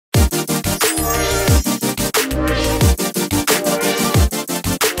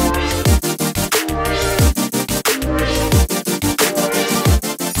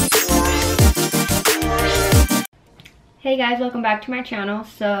guys, welcome back to my channel.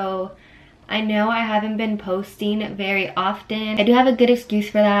 So I know I haven't been posting very often. I do have a good excuse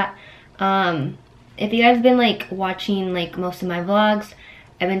for that. If you guys have been like watching like most of my vlogs,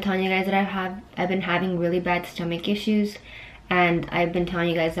 I've been telling you guys that I've been having really bad stomach issues, and I've been telling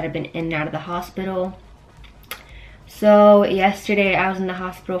you guys that I've been in and out of the hospital. So yesterday I was in the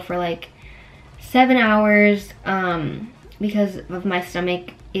hospital for like 7 hours because of my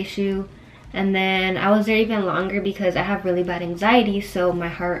stomach issue. And then I was there even longer because I have really bad anxiety, so my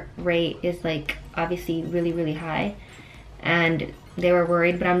heart rate is like obviously really high, and they were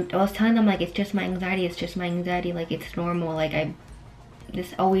worried, but I was telling them like, it's just my anxiety, like it's normal, like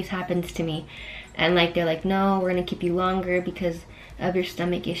this always happens to me. And like they're like, no, we're gonna keep you longer because of your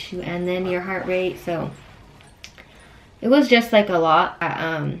stomach issue and then your heart rate. So it was just like a lot.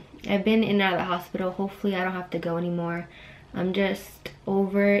 I've been in and out of the hospital. Hopefully I don't have to go anymore. I'm just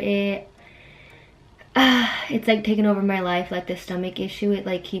over it. It's like taking over my life, like the stomach issue. It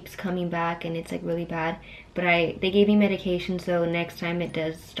like keeps coming back and it's like really bad, but they gave me medication, so next time it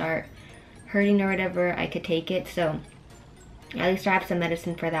does start hurting or whatever, I could take it. So at least I have some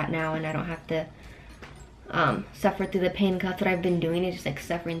medicine for that now, and I don't have to suffer through the pain, because that's what I've been doing, is just like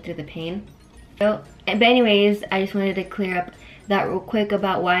suffering through the pain. So, but anyways, I just wanted to clear up that real quick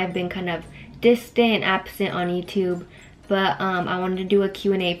about why I've been kind of distant, absent on YouTube. But I wanted to do a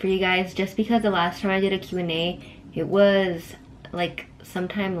Q&A for you guys, just because the last time I did a Q&A, it was like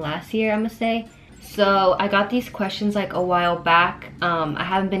sometime last year, I'm gonna say. So I got these questions like a while back. I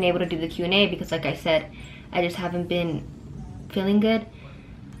haven't been able to do the Q&A because, like I said, I just haven't been feeling good.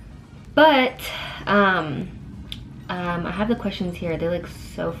 But I have the questions here. They're like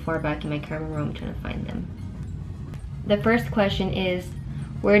so far back in my camera roll. I'm trying to find them. The first question is,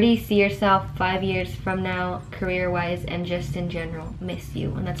 where do you see yourself 5 years from now, career-wise and just in general? Miss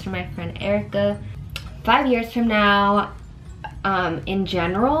you. And that's from my friend Erica. 5 years from now, in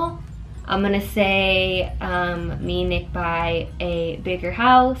general, I'm gonna say me and Nick buy a bigger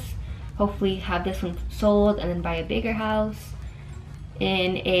house. Hopefully have this one sold and then buy a bigger house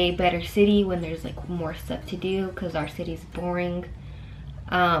in a better city when there's like more stuff to do, because our city's boring.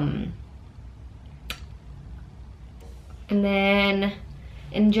 And then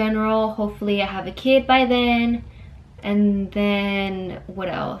in general, hopefully I have a kid by then. And then what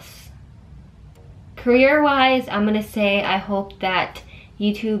else? Career-wise, I'm gonna say I hope that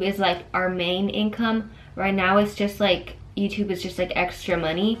YouTube is like our main income. Right now it's just like YouTube is just like extra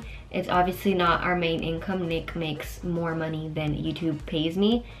money. It's obviously not our main income. Nick makes more money than YouTube pays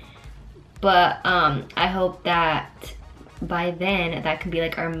me. But I hope that by then that can be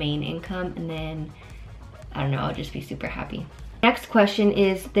like our main income, and then I don't know, I'll just be super happy. Next question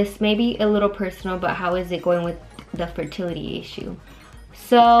is, this may be a little personal, but how is it going with the fertility issue?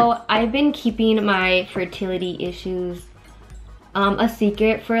 So I've been keeping my fertility issues a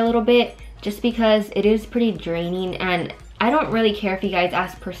secret for a little bit, just because it is pretty draining, and I don't really care if you guys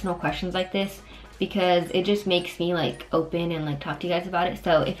ask personal questions like this, because it just makes me like open and like talk to you guys about it.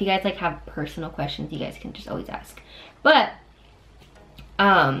 So if you guys like have personal questions, you guys can just always ask. But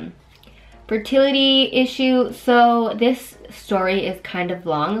fertility issue, so this story is kind of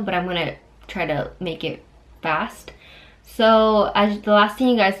long, but I'm gonna try to make it fast. So as the last thing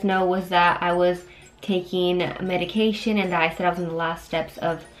you guys know was that I was taking medication, and I said I was in the last steps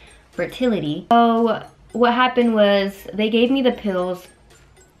of fertility. So what happened was they gave me the pills.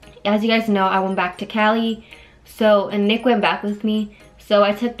 As you guys know, I went back to Cali, and Nick went back with me. So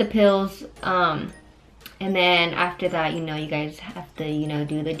I took the pills, and then after that, you guys have to,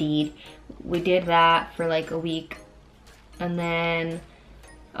 do the deed. We did that for like a week, and then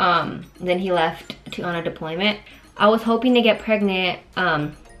he left on a deployment. I was hoping to get pregnant,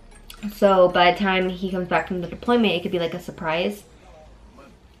 so by the time he comes back from the deployment, it could be like a surprise.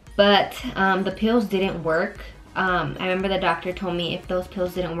 But the pills didn't work. I remember the doctor told me if those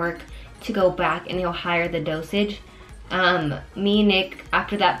pills didn't work, to go back and he'll higher the dosage. Me and Nick,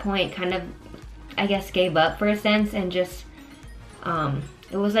 after that point, kind of, I guess, gave up for a sense, and just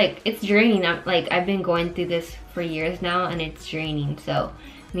it was like, it's draining. I've been going through this for years now, and it's draining. So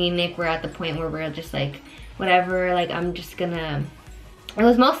me and Nick were at the point where we're just like, whatever, like I'm just gonna, it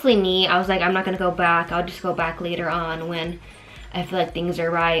was mostly me. I was like, I'm not gonna go back. I'll just go back later on when I feel like things are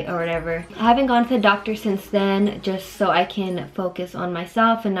right or whatever. I haven't gone to the doctor since then, just so I can focus on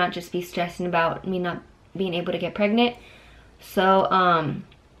myself and not just be stressing about me not being able to get pregnant. So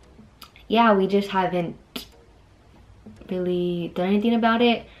yeah, we just haven't really done anything about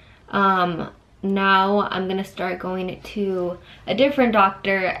it. Now I'm gonna start going to a different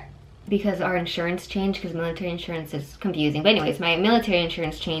doctor because our insurance changed, because military insurance is confusing. But anyways, my military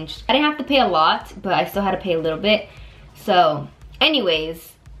insurance changed. I didn't have to pay a lot, but I still had to pay a little bit. So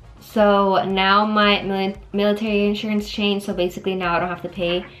anyways, so now my military insurance changed, so basically now I don't have to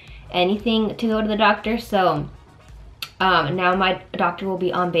pay anything to go to the doctor. So now my doctor will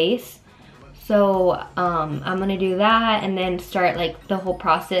be on base. So I'm gonna do that and then start like the whole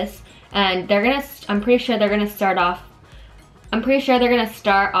process. And I'm pretty sure they're gonna start off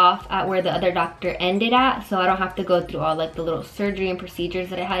at where the other doctor ended at, so I don't have to go through all like the little surgery and procedures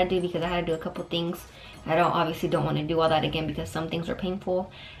that I had to do, because I had to do a couple things. I obviously don't want to do all that again, because some things are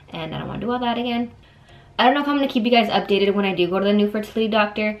painful and I don't want to do all that again. I don't know if I'm going to keep you guys updated when I do go to the new fertility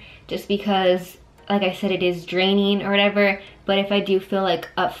doctor, just because like I said, it is draining or whatever. But if I do feel like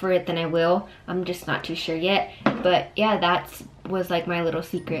up for it, then I will. I'm just not too sure yet. But yeah, that was like my little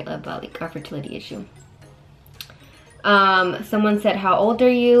secret about like our fertility issue. Someone said, how old are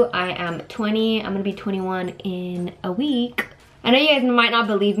you? I am 20. I'm gonna be 21 in a week. I know you guys might not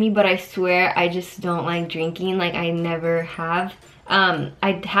believe me, but I swear I just don't like drinking. Like, I never have.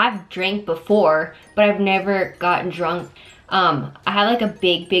 I have drank before, but I've never gotten drunk. I have like a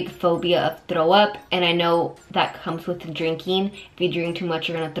big phobia of throw up, and I know that comes with drinking. If you drink too much,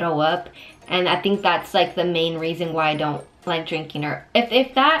 you're gonna throw up. And I think that's like the main reason why I don't like drinking, or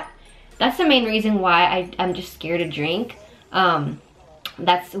if that's the main reason why I'm just scared to drink.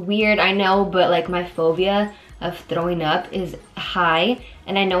 That's weird, I know, but like my phobia of throwing up is high,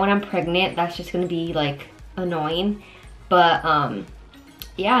 and I know when I'm pregnant that's just gonna be like annoying. But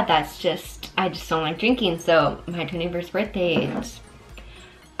yeah, I just don't like drinking. So my 21st birthday,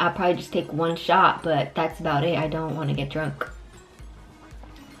 I'll probably just take one shot, but that's about it. I don't want to get drunk.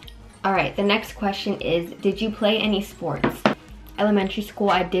 All right, the next question is, did you play any sports? Elementary school,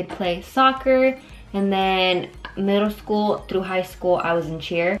 I did play soccer, and then middle school through high school, I was in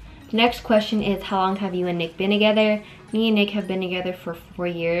cheer. The next question is, how long have you and Nick been together? Me and Nick have been together for 4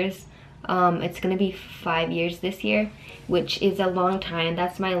 years. It's gonna be 5 years this year, which is a long time.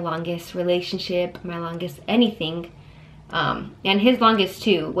 That's my longest relationship, my longest anything. And his longest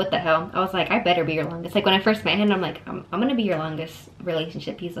too. What the hell? I was like, I better be your longest. Like when I first met him, I'm like, I'm gonna be your longest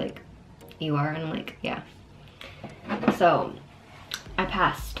relationship. He's like, you are? And I'm like, yeah. So I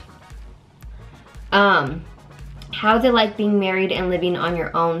passed. How's it like being married and living on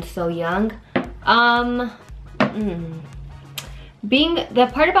your own so young? The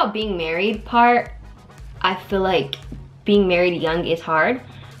part about being married part, I feel like being married young is hard.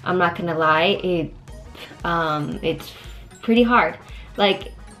 I'm not gonna lie, it's pretty hard.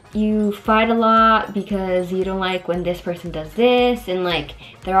 Like, you fight a lot because you don't like when this person does this, and like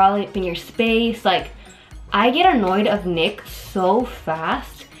they're all up in your space. Like, I get annoyed of Nick so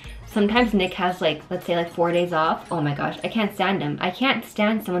fast. Sometimes Nick has like, let's say like 4 days off. Oh my gosh, I can't stand him. I can't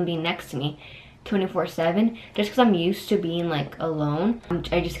stand someone being next to me 24/7, just because I'm used to being like alone.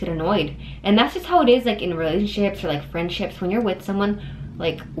 I just get annoyed, and that's just how it is like in relationships or like friendships. When you're with someone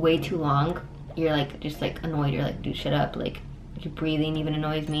like way too long, you're like just like annoyed. You're like, dude, shut up. Like, your breathing even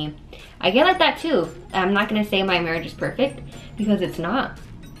annoys me. I get like that too. I'm not gonna say my marriage is perfect, because it's not.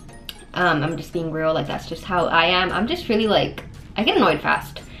 I'm just being real. Like, that's just how I am. I'm just really like, I get annoyed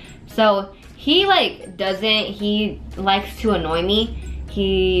fast. So he likes to annoy me.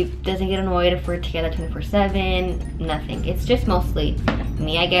 He doesn't get annoyed if we're together 24/7, nothing. It's just mostly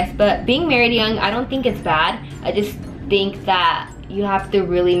me, I guess. But being married young, I don't think it's bad. I just think that you have to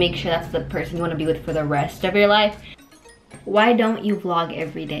really make sure that's the person you want to be with for the rest of your life. Why don't you vlog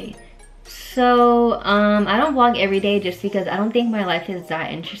every day? So, I don't vlog every day just because I don't think my life is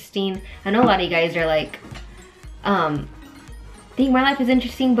that interesting. I know a lot of you guys are like, think my life is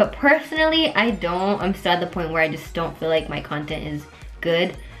interesting, but personally, I don't. I'm still at the point where I just don't feel like my content is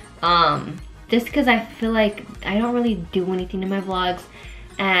good, just because I feel like I don't really do anything in my vlogs,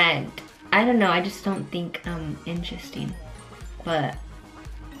 and I don't know, I just don't think I'm interesting. But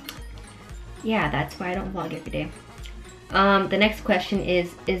yeah, that's why I don't vlog every day. The next question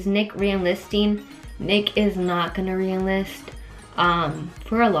is Nick re-enlisting? Nick is not gonna re-enlist,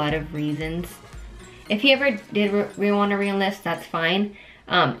 for a lot of reasons. If he ever did want to re-enlist, that's fine.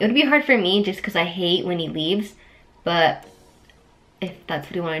 It would be hard for me just because I hate when he leaves, but if that's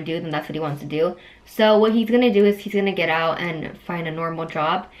what he wants to do, then that's what he wants to do. So what he's gonna do is he's gonna get out and find a normal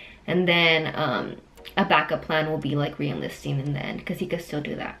job, and then a backup plan will be like re-enlisting in the end, because he could still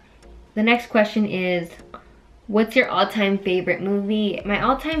do that. The next question is, what's your all-time favorite movie? My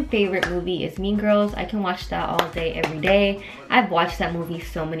all-time favorite movie is Mean Girls. I can watch that all day, every day. I've watched that movie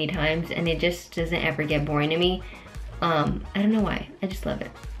so many times, and it just doesn't ever get boring to me. I don't know why, I just love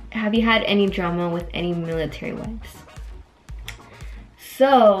it. Have you had any drama with any military wives?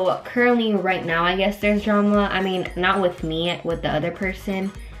 So currently right now, I guess there's drama. I mean, not with me, with the other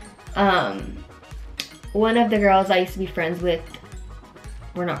person. one of the girls I used to be friends with,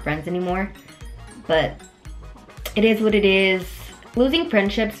 we're not friends anymore, but it is what it is. Losing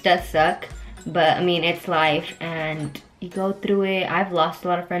friendships does suck, but I mean, it's life and you go through it. I've lost a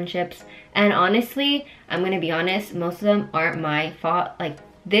lot of friendships, and honestly, I'm gonna be honest, most of them aren't my fault. Like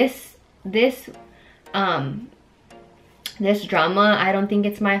this drama, I don't think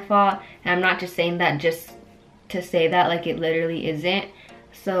it's my fault, and I'm not just saying that just to say that, like it literally isn't.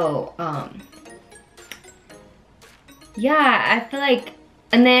 So yeah, I feel like,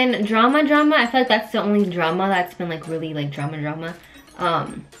 and then drama, I feel like that's the only drama that's been like really like drama.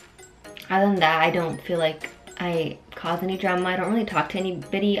 Other than that, I don't feel like I cause any drama. I don't really talk to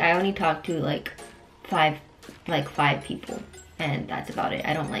anybody. I only talk to like five people, and that's about it.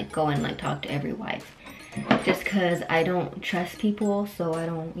 I don't like go and like talk to every wife, just cause I don't trust people, so I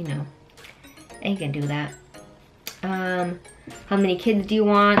don't, you know, I ain't gonna do that. How many kids do you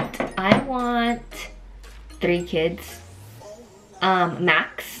want? I want 3 kids,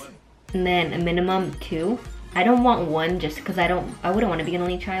 max, and then a minimum 2. I don't want 1 just because I wouldn't want to be an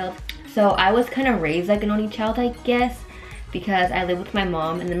only child. So I was kind of raised like an only child, I guess, because I live with my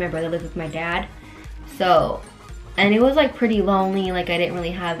mom and then my brother lives with my dad. So, and it was like pretty lonely, like I didn't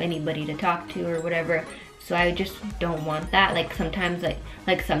really have anybody to talk to or whatever. So I just don't want that. Like sometimes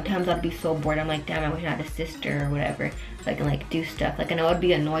sometimes I'd be so bored, I'm like, damn, I wish I had a sister or whatever, so I can like do stuff. Like I know I'd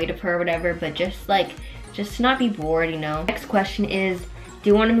be annoyed of her or whatever, but just to not be bored, you know. Next question is, do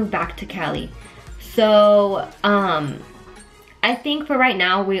you want to move back to Cali? So I think for right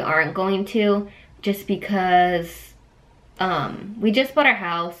now we aren't going to, just because we just bought our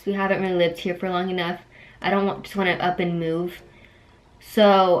house. We haven't really lived here for long enough. I don't just want to up and move.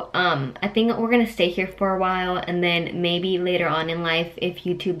 So I think we're gonna stay here for a while, and then maybe later on in life, if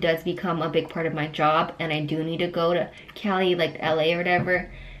YouTube does become a big part of my job and I do need to go to Cali, like LA or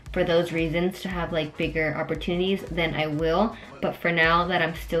whatever, for those reasons, to have like bigger opportunities, then I will. But for now that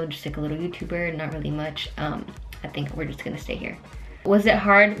I'm still just like a little YouTuber, not really much, I think we're just gonna stay here. Was it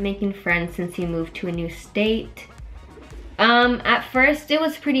hard making friends since you moved to a new state? At first it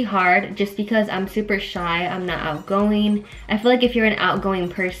was pretty hard, just because I'm super shy, I'm not outgoing. I feel like if you're an outgoing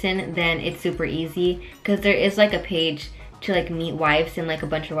person, then it's super easy, because there is like a page to like meet wives, and like a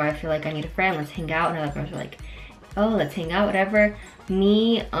bunch of wives are like, I need a friend, let's hang out, and other girls are like, oh, let's hang out, whatever.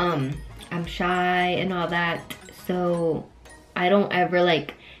 Me, I'm shy and all that, so I don't ever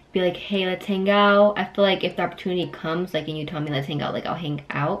like be like, hey, let's hang out. I feel like if the opportunity comes, like, and you tell me let's hang out, like I'll hang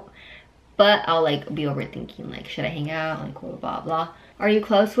out. But I'll like be overthinking, like, should I hang out, like blah blah blah. Are you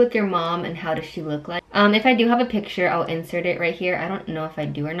close with your mom, and how does she look like? If I do have a picture, I'll insert it right here. I don't know if I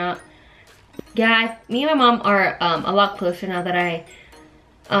do or not. Yeah, me and my mom are a lot closer now that I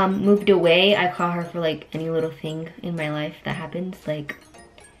moved away. I call her for like any little thing in my life that happens, like,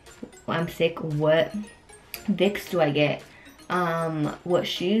 I'm sick, what Vicks do I get, what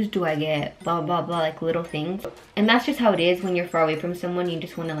shoes do I get, blah blah blah, like little things. And that's just how it is when you're far away from someone. You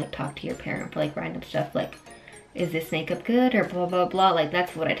just want to like talk to your parent for like random stuff, like, is this makeup good, or blah blah blah. Like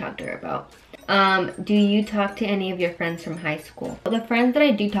that's what I talk to her about. Do you talk to any of your friends from high school? The friends that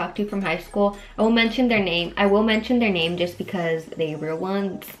I do talk to from high school, I will mention their name just because they're real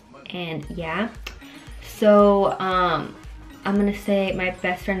ones, and yeah. So I'm gonna say my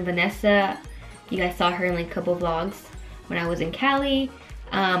best friend Vanessa. You guys saw her in like a couple vlogs when I was in Cali.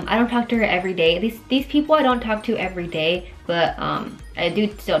 I don't talk to her every day. These people I don't talk to every day, but I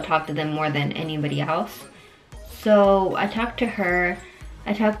do still talk to them more than anybody else. So I talked to her.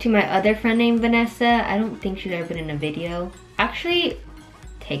 I talked to my other friend named Vanessa. I don't think she's ever been in a video. Actually,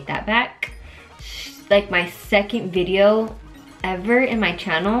 take that back. She's like my second video ever in my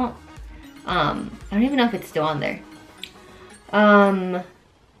channel. I don't even know if it's still on there. And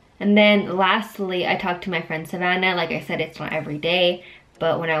then lastly, I talked to my friend Savannah. Like I said, it's not every day,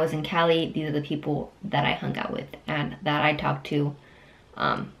 but when I was in Cali, these are the people that I hung out with and that I talked to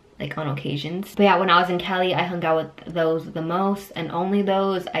like on occasions. But yeah, when I was in Cali, I hung out with those the most, and only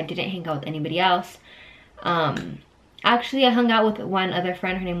those. I didn't hang out with anybody else. Actually, I hung out with one other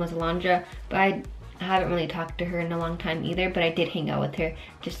friend. Her name was Alondra, but I haven't really talked to her in a long time either, but I did hang out with her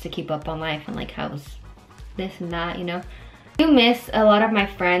just to keep up on life and like how's this and that, you know. I do miss a lot of my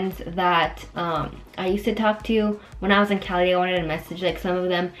friends that I used to talk to when I was in Cali. I wanted to message like some of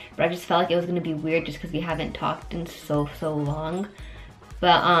them, but I just felt like it was gonna be weird just because we haven't talked in so long.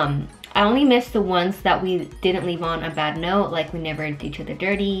 But I only miss the ones that we didn't leave on a bad note, like we never did each other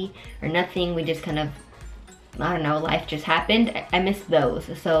dirty or nothing. We just kind of, I don't know, life just happened. I miss those.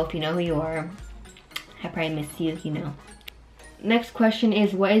 So if you know who you are, I probably miss you, you know. Next question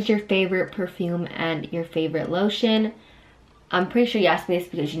is, what is your favorite perfume and your favorite lotion? I'm pretty sure you asked me this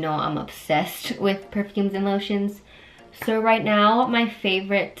because you know I'm obsessed with perfumes and lotions. So right now, my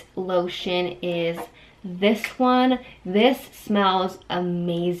favorite lotion is this one. This smells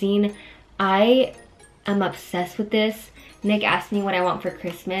amazing. I am obsessed with this. Nick asked me what I want for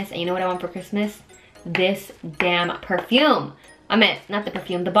Christmas, and you know what I want for Christmas? This damn perfume. I meant, not the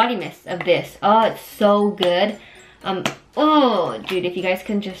perfume, the body mist of this. Oh, it's so good. Oh, dude, if you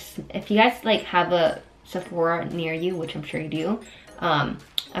guys like have a Sephora near you, which I'm sure you do, I'm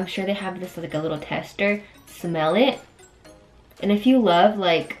sure they have this like a little tester. Smell it. And if you love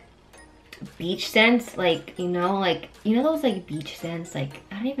like beach scents, like, you know those like beach scents, like,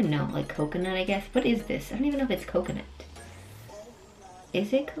 I don't even know, like coconut, I guess. What is this? I don't even know if it's coconut.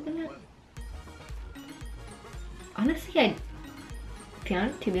 Is it coconut? Honestly,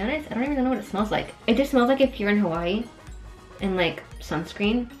 to be honest, I don't even know what it smells like. It just smells like if you're in Hawaii and like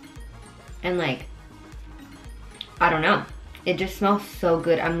sunscreen and like, I don't know. It just smells so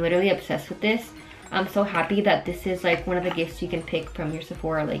good. I'm literally obsessed with this. I'm so happy that this is like one of the gifts you can pick from your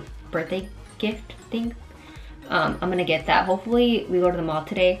Sephora like birthday gift thing. I'm gonna get that. Hopefully we go to the mall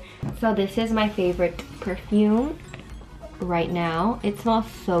today. So this is my favorite perfume right now. It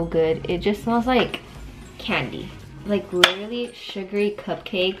smells so good. It just smells like candy. Like literally sugary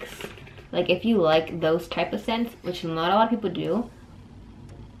cupcakes. Like if you like those type of scents, which not a lot of people do,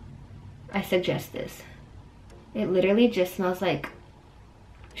 I suggest this. It literally just smells like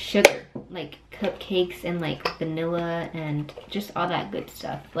sugar, like cupcakes and like vanilla and just all that good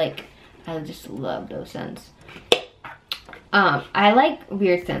stuff. Like I just love those scents. I like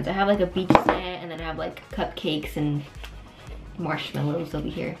weird scents. I have like a beach scent, and then I have like cupcakes and marshmallows over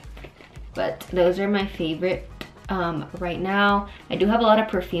here. But those are my favorite right now. I do have a lot of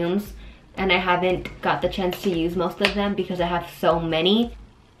perfumes, and I haven't got the chance to use most of them because I have so many.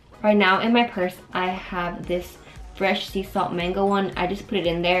 Right now in my purse, I have this fresh sea salt mango one. I just put it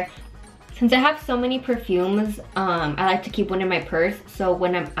in there. Since I have so many perfumes, I like to keep one in my purse. So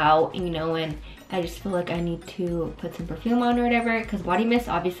when I'm out, you know, and I just feel like I need to put some perfume on or whatever, because body mist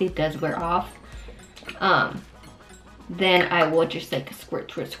obviously does wear off, then I will just like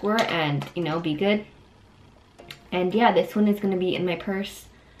squirt and, you know, be good. And yeah, this one is gonna be in my purse.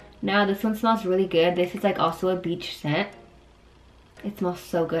 Now this one smells really good. This is like also a beach scent. It smells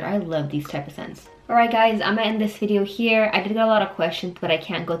so good. I love these type of scents. Alright guys, I'm gonna end this video here. I did get a lot of questions, but I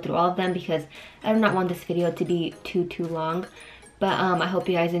can't go through all of them because I do not want this video to be too long. But I hope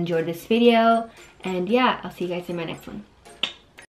you guys enjoyed this video. And yeah, I'll see you guys in my next one.